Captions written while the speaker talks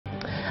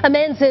A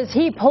man says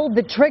he pulled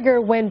the trigger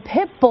when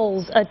pit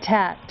bulls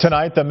attacked.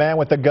 Tonight, the man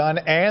with the gun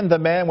and the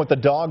man with the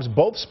dogs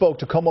both spoke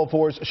to Komo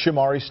 4's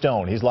Shomari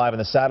Stone. He's live in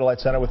the Satellite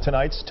Center with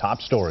tonight's top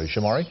story.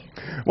 Shomari?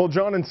 Well,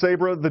 John and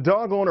Sabra, the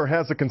dog owner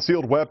has a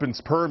concealed weapons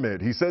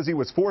permit. He says he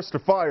was forced to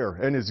fire,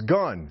 and his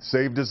gun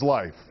saved his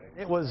life.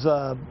 It was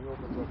an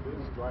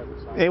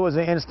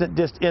instant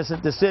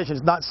decision.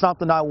 It's not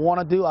something I want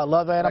to do. I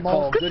love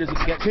animals.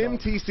 Tim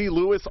T.C.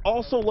 Lewis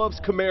also loves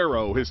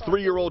Camaro, his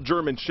 3-year-old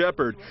German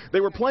Shepherd.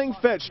 They were playing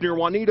fetch near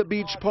Juanita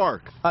Beach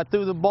Park. I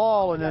threw the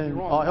ball and then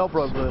all hell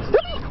broke loose.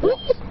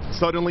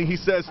 Suddenly, he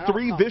says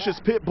 3 vicious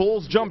pit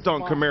bulls jumped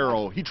on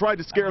Camaro. He tried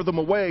to scare them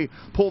away,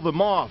 pull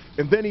them off,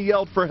 and then he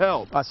yelled for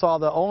help. I saw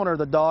the owner of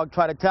the dog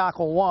try to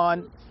tackle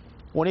one.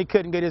 When he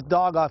couldn't get his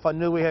dog off, I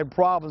knew we had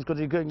problems because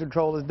he couldn't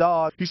control his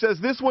dog. He says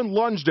this one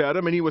lunged at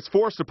him and he was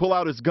forced to pull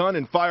out his gun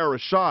and fire a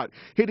shot,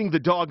 hitting the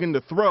dog in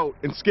the throat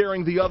and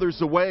scaring the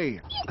others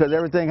away. Because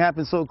everything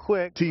happened so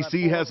quick.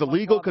 TC has a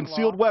legal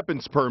concealed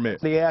weapons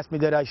permit. He asked me,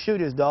 did I shoot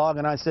his dog?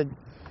 And I said,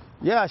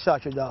 yeah, I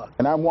shot your dog.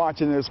 And I'm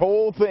watching this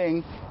whole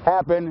thing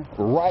happen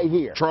right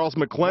here. Charles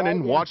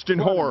McLennan watched in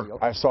horror.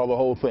 I saw the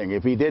whole thing.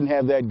 If he didn't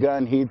have that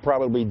gun, he'd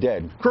probably be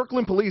dead.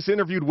 Kirkland police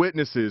interviewed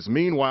witnesses.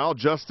 Meanwhile,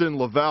 Justin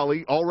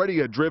LaValle already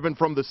had driven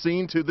from the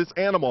scene to this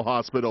animal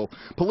hospital.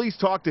 Police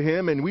talked to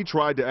him and we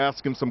tried to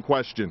ask him some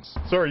questions.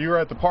 Sir, you were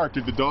at the park.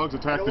 Did the dogs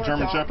attack the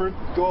German Shepherd?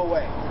 Go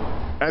away.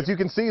 As you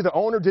can see, the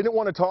owner didn't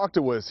want to talk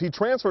to us. He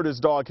transferred his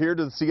dog here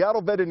to the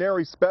Seattle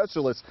veterinary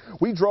specialist.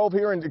 We drove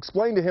here and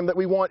explained to him that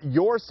we want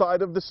your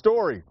side of the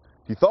story.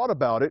 He thought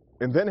about it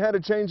and then had a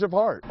change of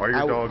heart. Are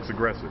your dogs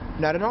aggressive?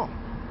 Not at all.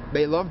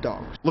 They love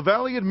dogs.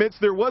 LaValle admits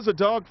there was a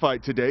dog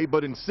fight today,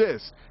 but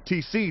insists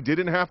TC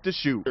didn't have to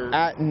shoot.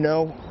 At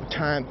no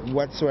time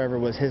whatsoever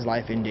was his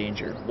life in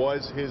danger.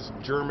 Was his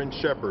German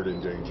Shepherd in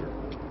danger?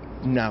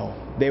 No.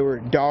 They were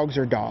dogs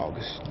or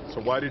dogs. So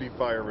why did he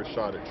fire a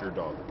shot at your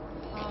dog?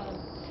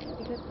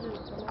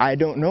 I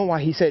don't know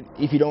why. He said,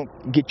 if you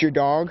don't get your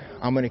dog,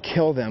 I'm going to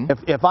kill them.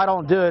 If I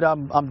don't do it,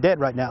 I'm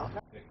dead right now.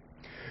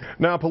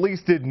 Now,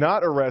 police did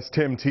not arrest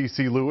Tim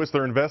T.C. Lewis.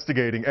 They're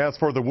investigating. As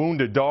for the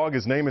wounded dog,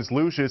 his name is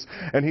Lucius,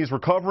 and he's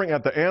recovering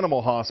at the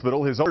animal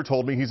hospital. His owner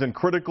told me he's in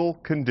critical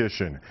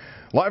condition.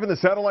 Live in the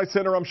Satellite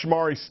Center, I'm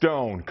Shomari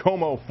Stone,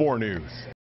 Komo 4 News.